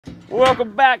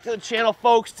Welcome back to the channel,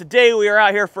 folks. Today we are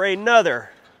out here for another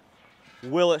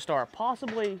Will It Start?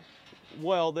 Possibly,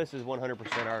 well, this is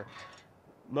 100% our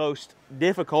most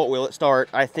difficult Will It Start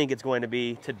I think it's going to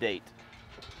be to date.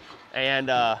 And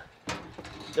the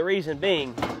reason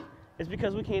being is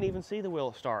because we can't even see the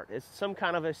Will It Start. It's some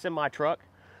kind of a semi-truck.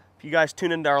 If you guys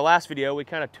tuned into our last video, we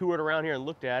kind of toured around here and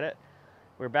looked at it.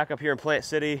 We're back up here in Plant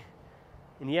City,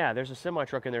 and yeah, there's a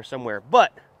semi-truck in there somewhere.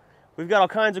 But we've got all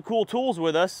kinds of cool tools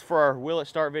with us for our Will It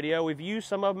Start video. We've used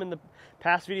some of them in the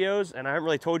past videos, and I haven't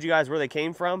really told you guys where they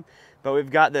came from, but we've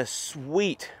got this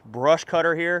sweet brush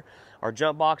cutter here, our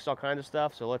jump box, all kinds of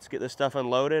stuff. So let's get this stuff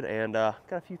unloaded, and got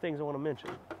a few things I want to mention.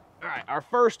 All right, our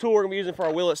first tool we're gonna be using for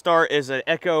our Will It Start is an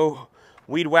Echo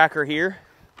weed whacker here.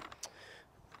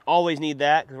 Always need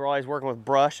that, because we're always working with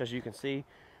brush, as you can see.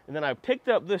 And then I picked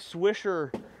up this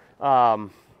Swisher,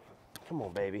 come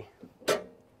on, baby.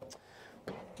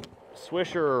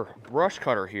 Swisher brush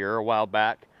cutter here a while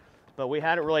back, but we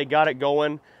hadn't really got it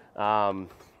going. And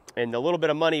the little bit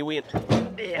of money we,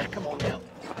 yeah, come on now.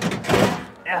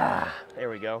 Ah, there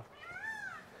we go.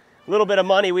 A little bit of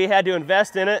money we had to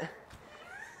invest in it.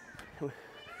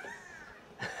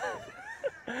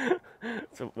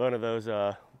 It's one of those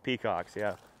peacocks,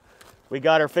 yeah. We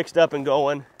got her fixed up and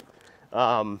going.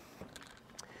 But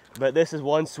this is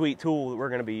one sweet tool that we're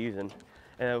gonna be using.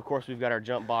 And of course, we've got our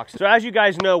jump box. So as you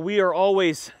guys know, we are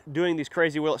always doing these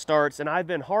crazy Will It Starts, and I've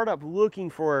been hard up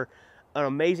looking for an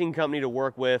amazing company to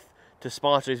work with to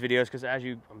sponsor these videos, because as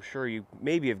I'm sure you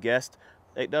maybe have guessed,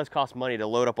 it does cost money to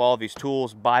load up all of these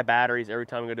tools, buy batteries every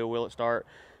time we go do a Will It Start,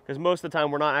 because most of the time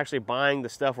we're not actually buying the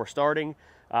stuff we're starting.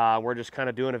 We're just kind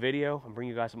of doing a video and bring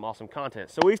you guys some awesome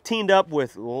content. So we've teamed up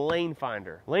with Lane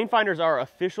Finder. Lane Finder is our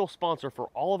official sponsor for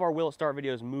all of our Will It Start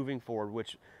videos moving forward,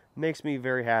 which makes me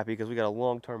very happy because we got a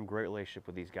long-term great relationship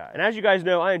with these guys. And as you guys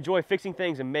know, I enjoy fixing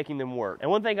things and making them work.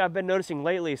 And one thing I've been noticing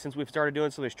lately since we've started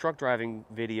doing some of these truck driving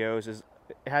videos is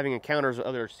having encounters with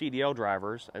other CDL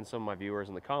drivers and some of my viewers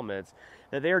in the comments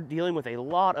that they're dealing with a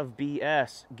lot of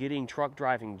BS getting truck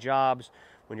driving jobs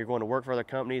when you're going to work for other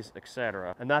companies,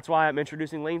 etc. And that's why I'm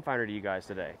introducing Lane Finder to you guys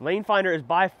today. Lane Finder is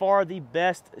by far the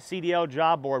best CDL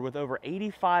job board with over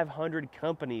 8,500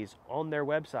 companies on their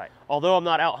website. Although I'm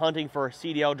not out hunting for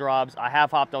CDL jobs, I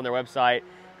have hopped on their website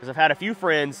because I've had a few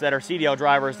friends that are CDL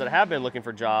drivers that have been looking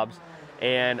for jobs,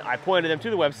 and I pointed them to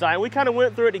the website, and we kind of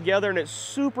went through it together, and it's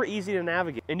super easy to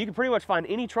navigate. And you can pretty much find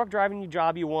any truck driving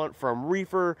job you want, from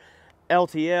reefer,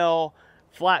 LTL,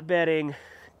 flatbedding,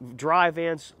 dry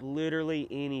vans, literally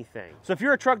anything. So if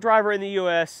you're a truck driver in the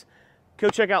US,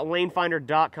 go check out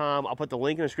lanefinder.com. I'll put the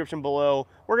link in the description below.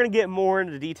 We're gonna get more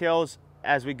into the details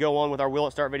as we go on with our Will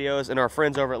It Start videos and our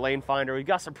friends over at Lane Finder. We've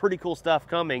got some pretty cool stuff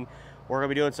coming. We're gonna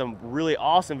be doing some really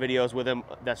awesome videos with them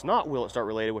that's not Will It Start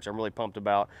related, which I'm really pumped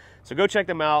about. So go check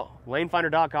them out,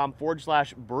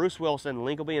 lanefinder.com/Bruce Wilson.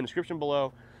 Link will be in the description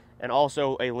below, and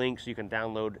also a link so you can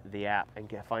download the app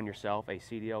and find yourself a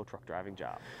CDL truck driving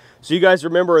job. So you guys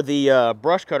remember the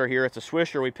brush cutter here. It's a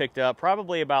Swisher we picked up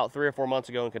probably about 3 or 4 months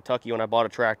ago in Kentucky when I bought a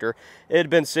tractor. It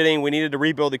had been sitting. We needed to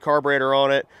rebuild the carburetor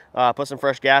on it, put some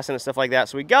fresh gas in it, stuff like that.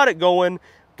 So we got it going,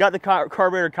 got the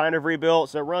carburetor kind of rebuilt,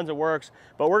 so it runs, it works.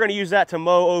 But we're gonna use that to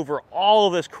mow over all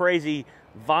of this crazy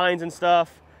vines and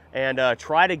stuff and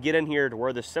try to get in here to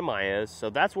where the semi is. So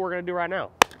that's what we're gonna do right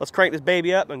now. Let's crank this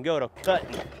baby up and go to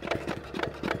cutting.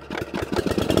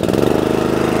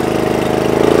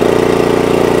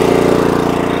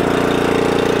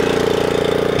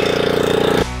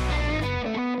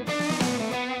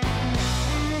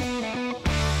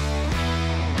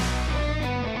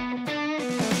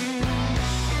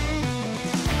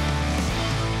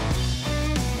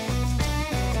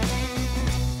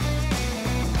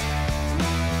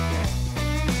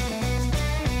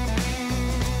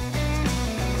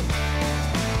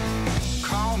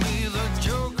 Call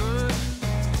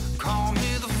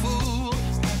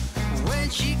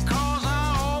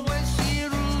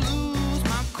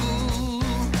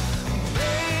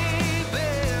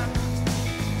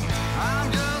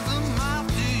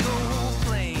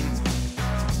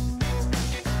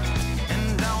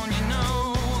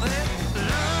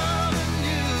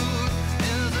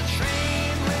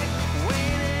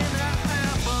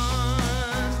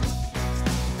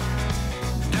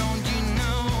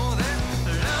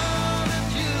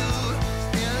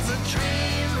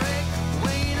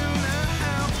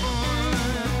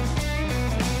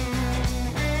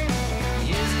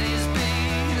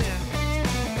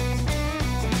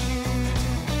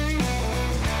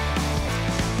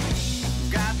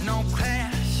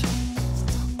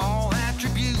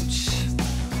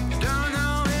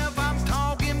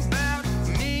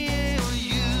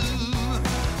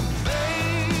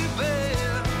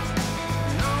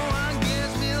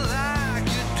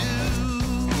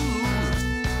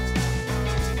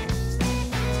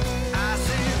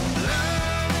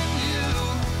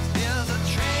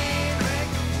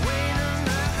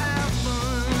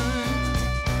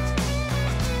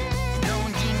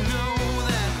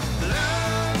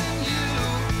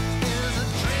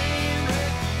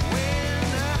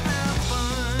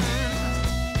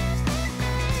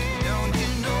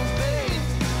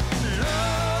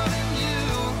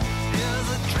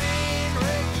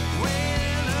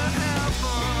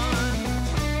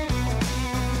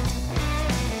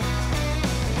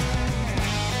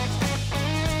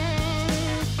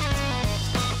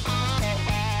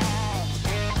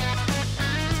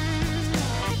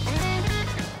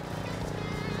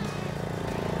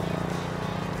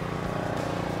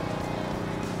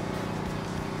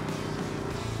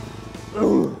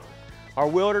Our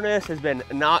wilderness has been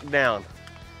knocked down.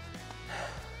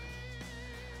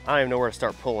 I don't even know where to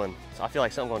start pulling. So I feel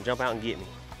like something's gonna jump out and get me.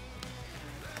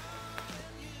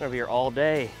 I'm gonna be here all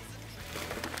day.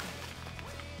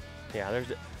 Yeah,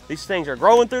 these things are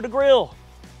growing through the grill.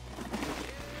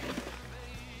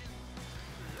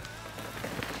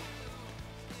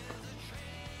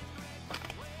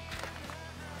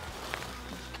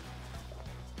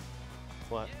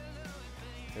 What?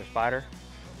 There's a spider?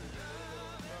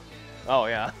 Oh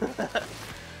yeah.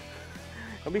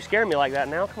 Don't be scaring me like that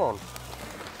now, come on.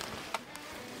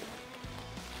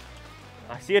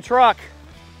 I see a truck.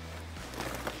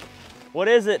 What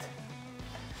is it?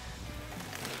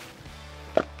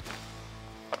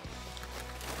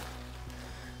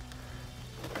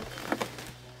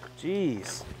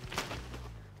 Jeez.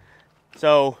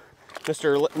 So,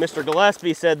 Mr.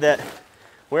 Gillespie said that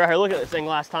we were out here looking at this thing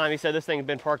last time. He said this thing had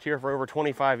been parked here for over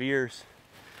 25 years.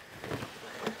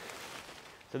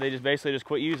 So they just basically just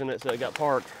quit using it, so it got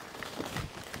parked.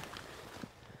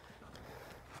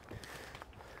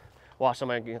 Watch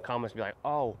somebody in the comments be like,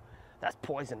 oh, that's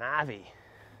poison ivy.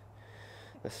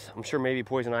 I'm sure maybe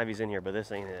poison ivy's in here, but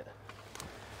this ain't it.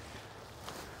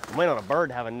 I'm waiting on a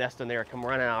bird to have a nest in there, come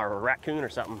running out, or a raccoon or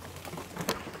something,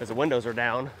 because the windows are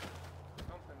down.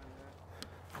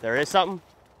 There is something?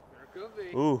 There could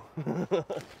be. Ooh.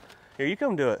 Here, you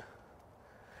come do it.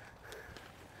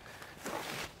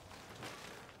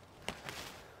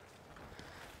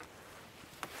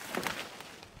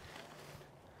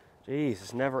 Jeez,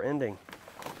 it's never ending.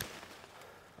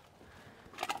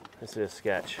 This is a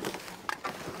sketch.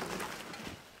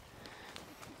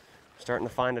 Starting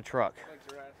to find a truck.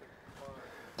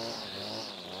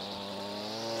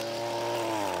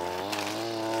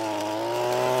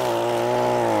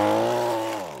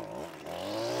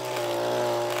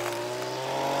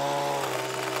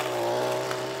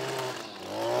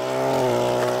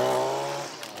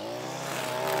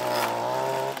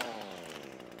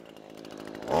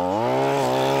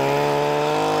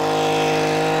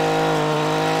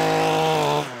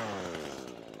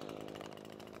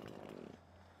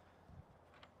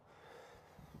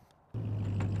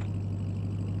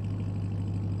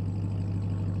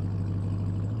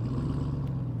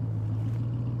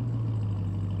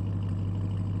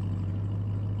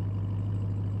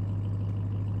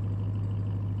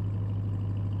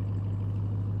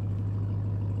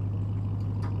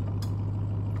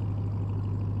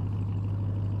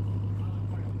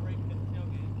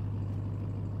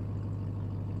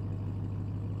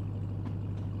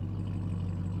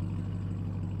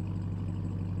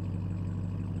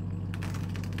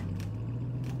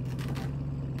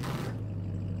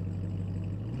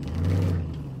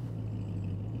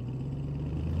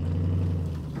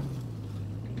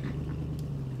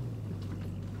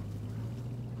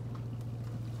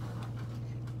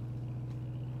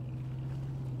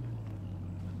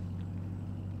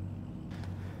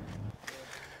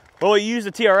 Well, we used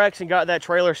the TRX and got that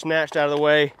trailer snatched out of the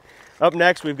way. Up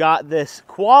next, we've got this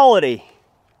quality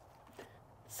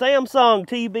Samsung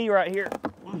TV right here.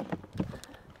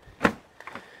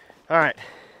 All right,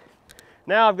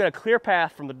 now I've got a clear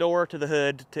path from the door to the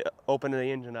hood to open the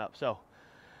engine up. So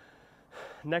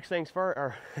next things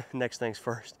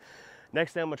first.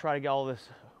 Next thing I'm gonna try to get all this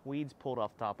weeds pulled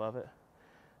off the top of it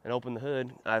and open the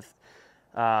hood.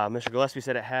 Mr. Gillespie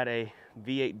said it had a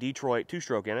V8 Detroit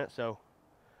 2-stroke in it, so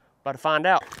about to find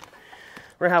out.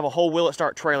 We're gonna have a whole Will It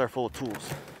Start trailer full of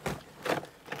tools.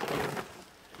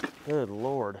 Good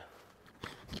Lord.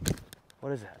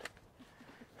 What is that?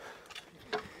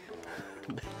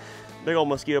 Big old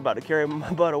mosquito about to carry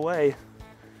my butt away.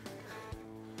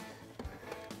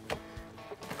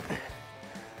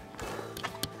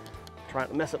 Trying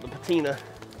to mess up the patina.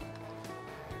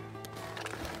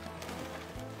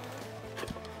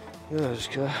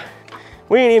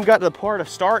 We ain't even got to the part of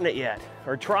starting it yet,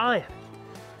 or trying.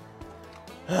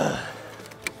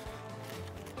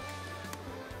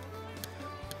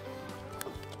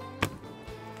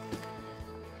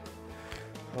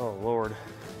 Oh Lord.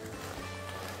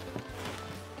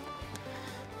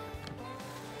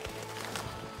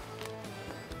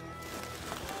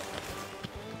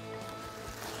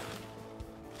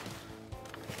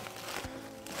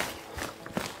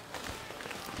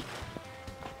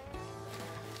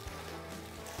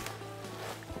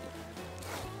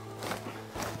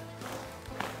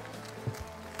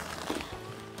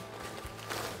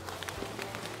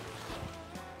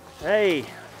 Hey,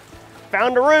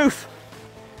 found the roof.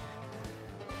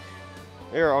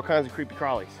 There are all kinds of creepy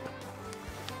crawlies.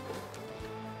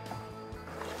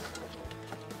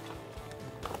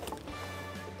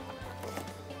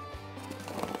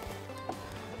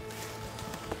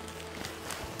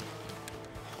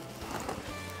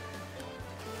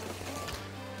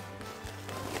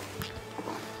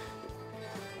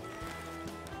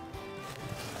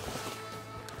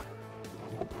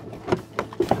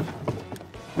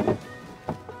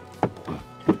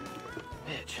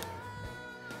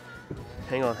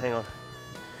 Hang on, hang on.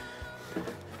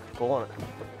 Pull on it.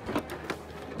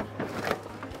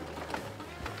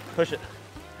 Push it.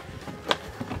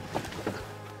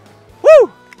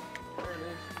 Woo!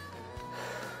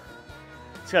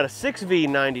 It's got a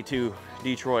 6V92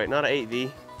 Detroit, not an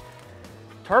 8V.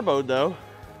 Turboed though.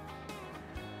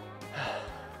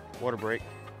 Water break.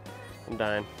 I'm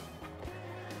dying.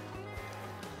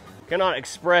 Cannot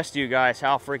express to you guys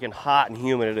how freaking hot and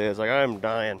humid it is. Like, I'm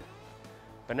dying.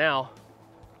 But now,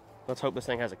 let's hope this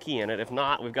thing has a key in it. If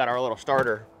not, we've got our little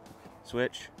starter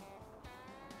switch.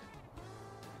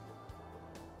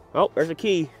 Oh, there's a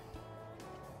key.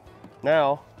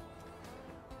 Now.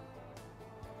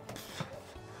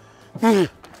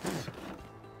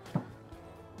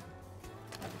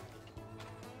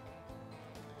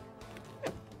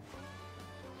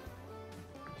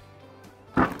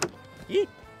 Yeet.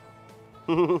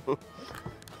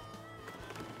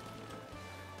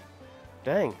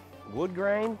 Dang, wood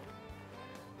grain.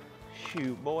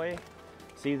 Shoot, boy.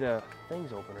 See, the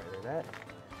thing's open right there. That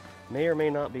may or may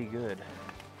not be good,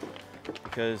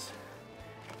 because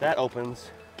that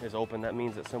is open. That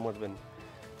means that someone's been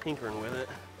tinkering with it.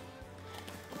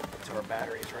 So our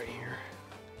battery's right here.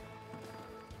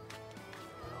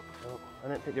 Oh, I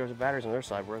didn't think there was batteries on their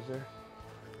side, was there?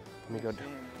 Let me go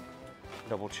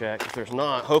double check. If there's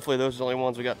not, hopefully those are the only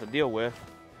ones we got to deal with.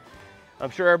 I'm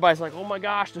sure everybody's like, oh my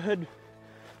gosh, the hood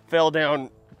fell down.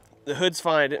 The hood's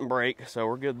fine, it didn't break, so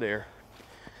we're good there.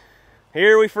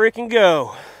 Here we freaking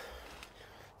go.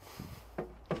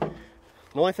 The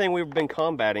only thing we've been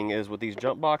combating is with these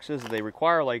jump boxes, they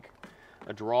require like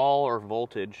a draw or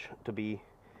voltage to be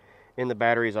in the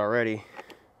batteries already.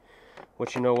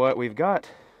 Which, you know what, we've got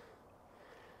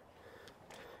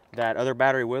that other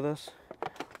battery with us.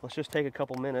 Let's just take a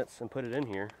couple minutes and put it in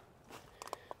here.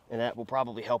 And that will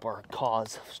probably help our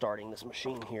cause of starting this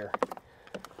machine here.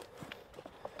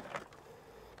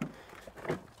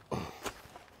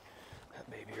 That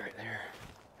baby right there.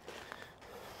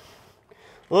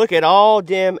 Look at all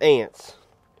them ants.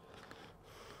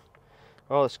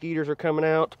 All the skeeters are coming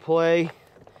out to play.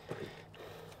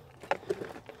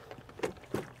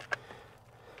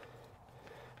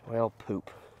 Well,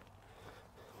 poop.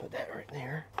 Put that right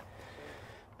there.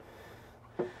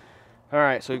 All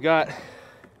right, so we've got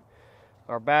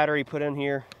our battery put in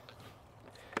here.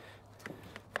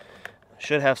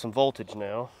 Should have some voltage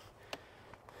now.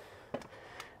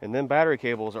 And then battery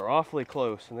cables are awfully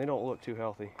close and they don't look too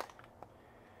healthy.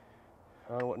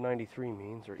 I don't know what 93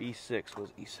 means, or E6. What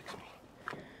does E6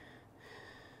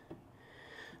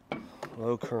 mean?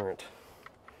 Low current.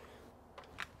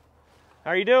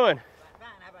 How are you doing? Fine,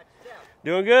 how about yourself?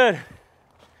 Doing good.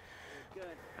 Good.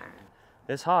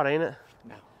 It's hot, ain't it?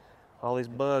 No. All these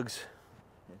bugs.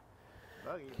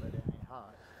 Buggy, but it ain't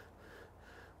hot.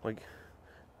 Like,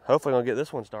 hopefully I'll get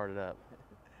this one started up.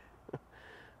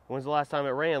 When's the last time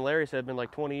it ran? Larry said it'd been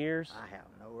like 20 years. I have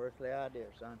no earthly idea,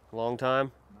 son. Long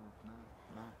time.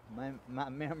 My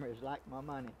memory is like my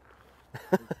money.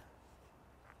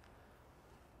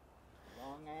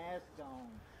 Long ass gone.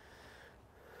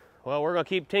 Well, we're gonna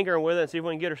keep tinkering with it and see if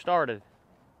we can get her started.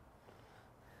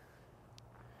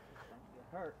 Don't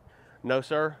get hurt. No,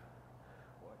 sir.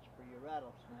 Watch for your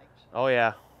rattlesnakes. Oh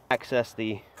yeah. Access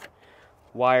the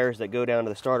wires that go down to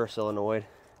the starter solenoid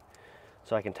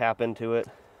so I can tap into it.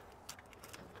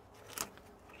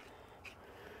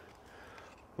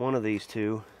 One of these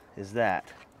two is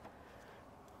that.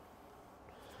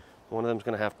 One of them's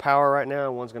going to have power right now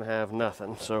and one's going to have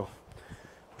nothing. So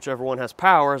whichever one has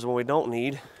power is the one we don't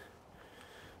need.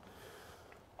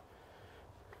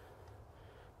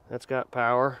 That's got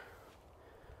power.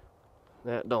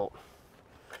 That don't.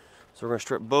 So we're going to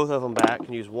strip both of them back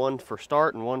and use one for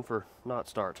start and one for not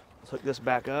start. Let's hook this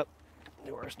back up.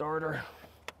 Do our starter.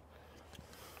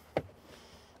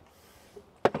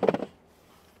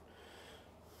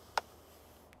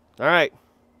 All right.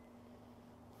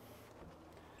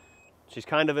 She's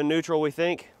kind of in neutral, we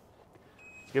think.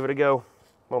 Let's give it a go.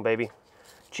 Come on, baby.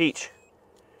 Cheech.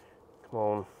 Come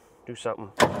on, do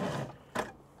something.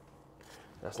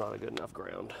 That's not a good enough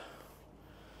ground.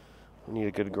 We need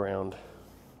a good ground.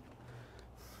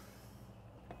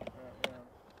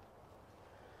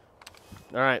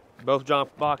 All right, both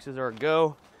jump boxes are a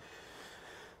go.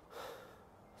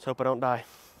 Let's hope I don't die.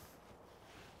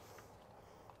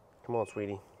 Come on,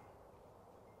 sweetie.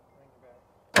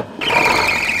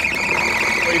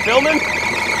 Are you filming?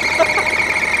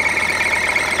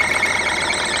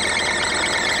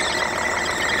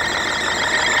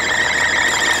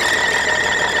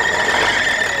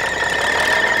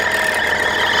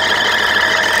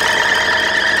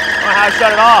 I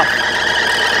shut it off.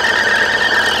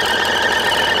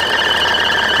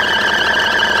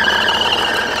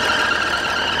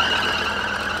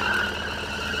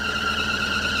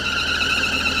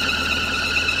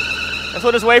 Guess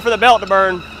we'll just wait for the belt to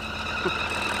burn. So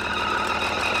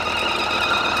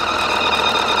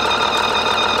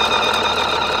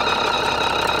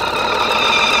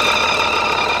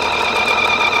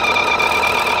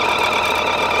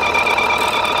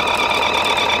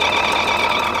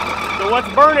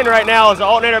what's burning right now is the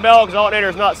alternator belt because the alternator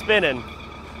is not spinning.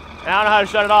 And I don't know how to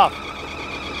shut it off.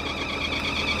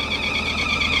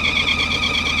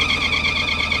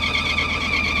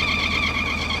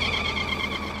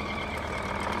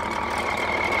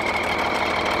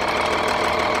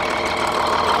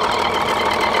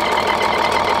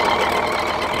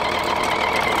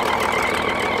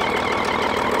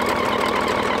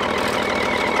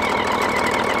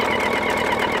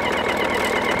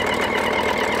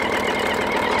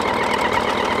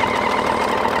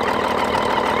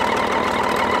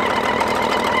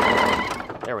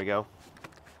 There we go.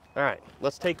 All right,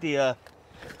 let's take the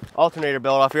alternator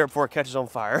belt off here before it catches on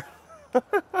fire.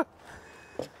 Well,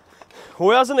 I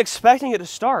wasn't expecting it to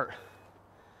start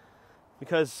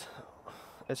because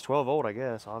it's 12 volt, I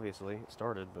guess. Obviously, it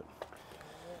started, but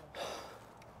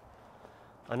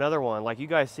another one. Like you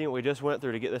guys seen what we just went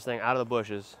through to get this thing out of the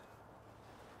bushes.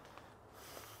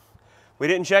 We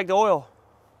didn't check the oil.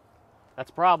 That's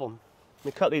a problem. Let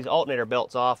me cut these alternator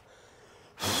belts off,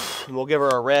 and we'll give her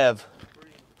a rev.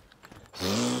 I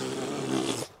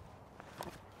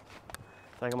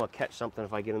think I'm gonna catch something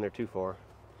if I get in there too far.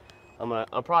 I'm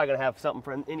probably gonna have something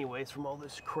from anyways from all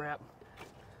this crap.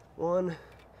 1,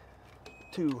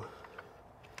 2.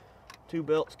 2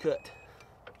 belts cut.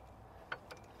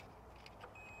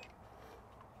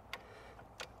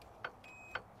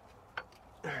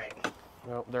 All right.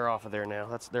 Well, they're off of there now.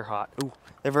 They're hot. Ooh,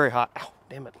 they're very hot. Ow,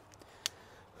 damn it.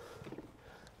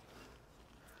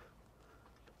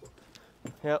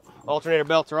 Yep, alternator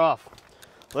belts are off.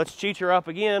 Let's cheat her up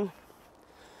again,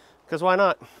 because why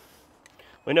not?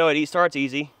 We know it starts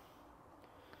easy.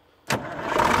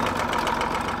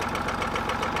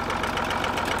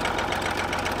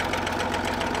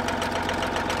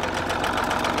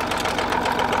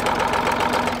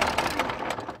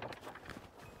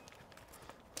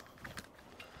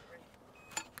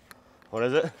 What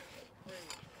is it?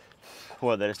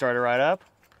 What, that it started right up?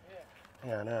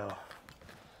 Yeah, I know.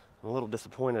 I'm a little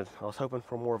disappointed. I was hoping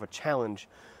for more of a challenge.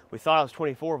 We thought it was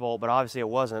 24 volt, but obviously it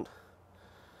wasn't.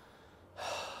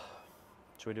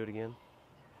 Should we do it again?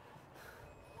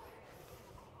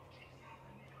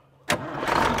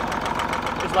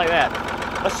 Just like that.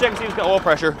 Let's check and see if it's got oil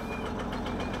pressure.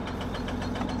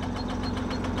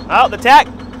 Oh, the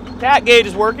tack gauge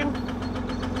is working.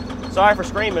 Sorry for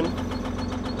screaming.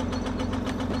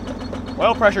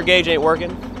 Oil pressure gauge ain't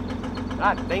working.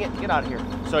 God dang it, get out of here.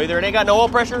 So either it ain't got no oil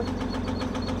pressure,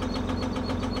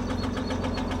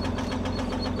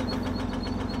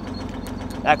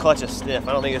 that clutch is stiff.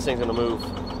 I don't think this thing's gonna move.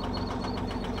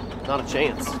 Not a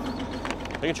chance.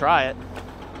 We can try it.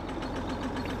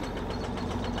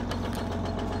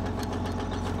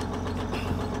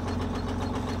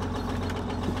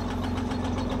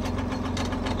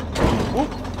 Whoop.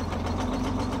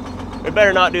 We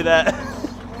better not do that.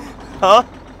 Huh?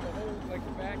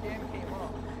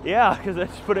 Yeah, because I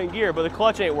just put it in gear, but the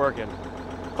clutch ain't working.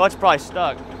 Clutch probably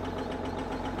stuck.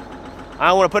 I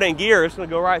don't want to put it in gear. It's going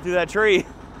to go right through that tree.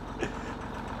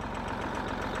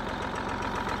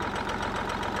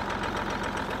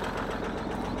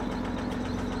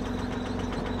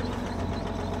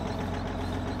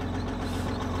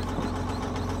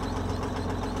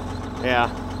 Yeah.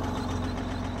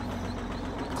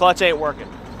 Clutch ain't working.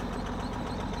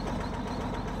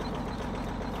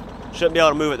 Shouldn't be able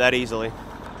to move it that easily.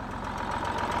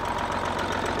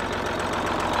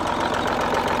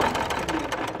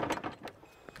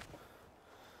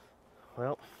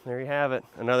 Well, there you have it.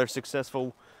 Another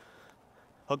successful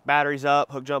hook batteries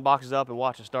up, hook jump boxes up, and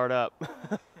watch it start up.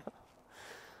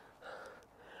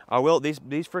 I will, these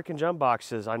freaking jump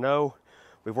boxes, I know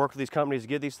we've worked with these companies to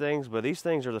get these things, but these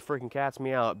things are the freaking cat's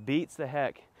meow. It beats the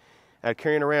heck at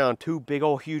carrying around 2 big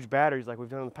old huge batteries like we've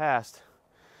done in the past,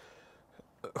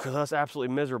 because that's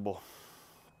absolutely miserable.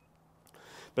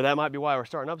 But that might be why we're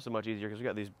starting up so much easier, because we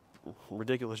got these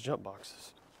ridiculous jump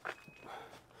boxes.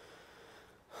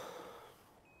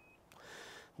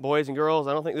 Boys and girls,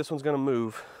 I don't think this one's gonna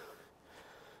move.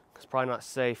 It's probably not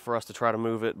safe for us to try to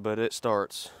move it, but it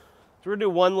starts. So we're gonna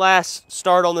do one last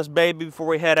start on this baby before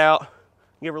we head out.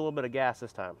 Give her a little bit of gas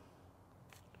this time.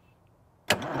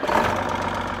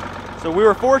 So we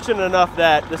were fortunate enough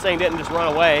that this thing didn't just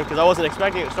run away, because I wasn't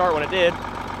expecting it to start when it did.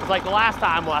 It's like the last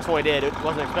one we did, it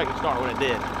wasn't expecting to start when it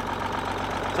did.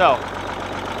 So,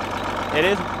 it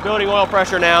is building oil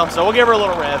pressure now, so we'll give her a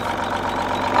little rev.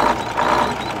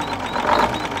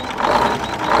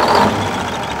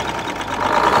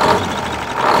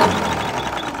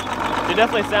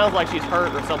 definitely sounds like she's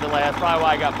hurt or something like that. That's probably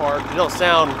why I got parked. It don't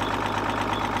sound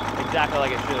exactly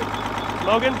like it should.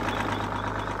 Smoking?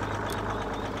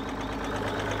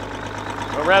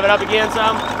 We'll rev it up again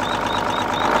some.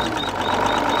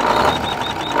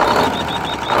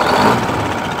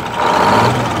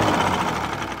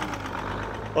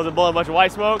 Was it blowing a bunch of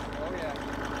white smoke? Oh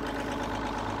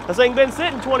yeah. This thing been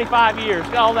sitting 25 years.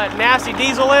 Got all that nasty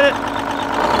diesel in it.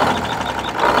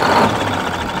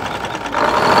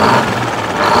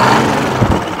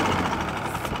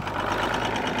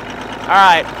 All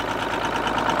right.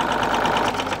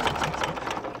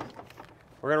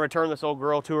 We're gonna return this old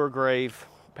girl to her grave,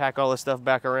 pack all this stuff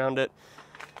back around it.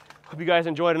 Hope you guys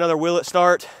enjoyed another Will It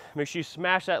Start. Make sure you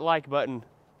smash that like button.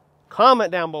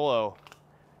 Comment down below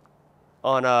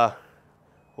on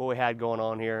what we had going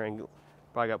on here, and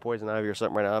probably got poison ivy or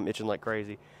something right now. I'm itching like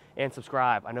crazy. And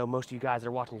subscribe. I know most of you guys that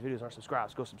are watching these videos aren't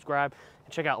subscribed, so go subscribe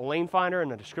and check out Lane Finder in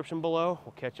the description below.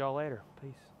 We'll catch y'all later.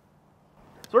 Peace.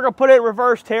 So we're gonna put it in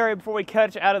reverse, Terry, before we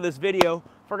catch out of this video.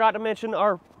 Forgot to mention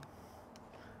our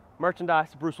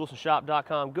merchandise,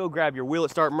 BruceWilsonShop.com. Go grab your Will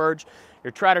It Start merch.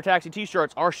 Your Trader Taxi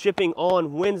t-shirts are shipping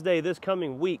on Wednesday this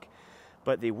coming week.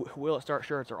 But the Will It Start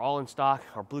shirts are all in stock.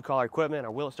 Our blue collar equipment,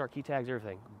 our Will It Start key tags,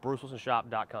 everything.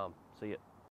 BruceWilsonShop.com. See ya.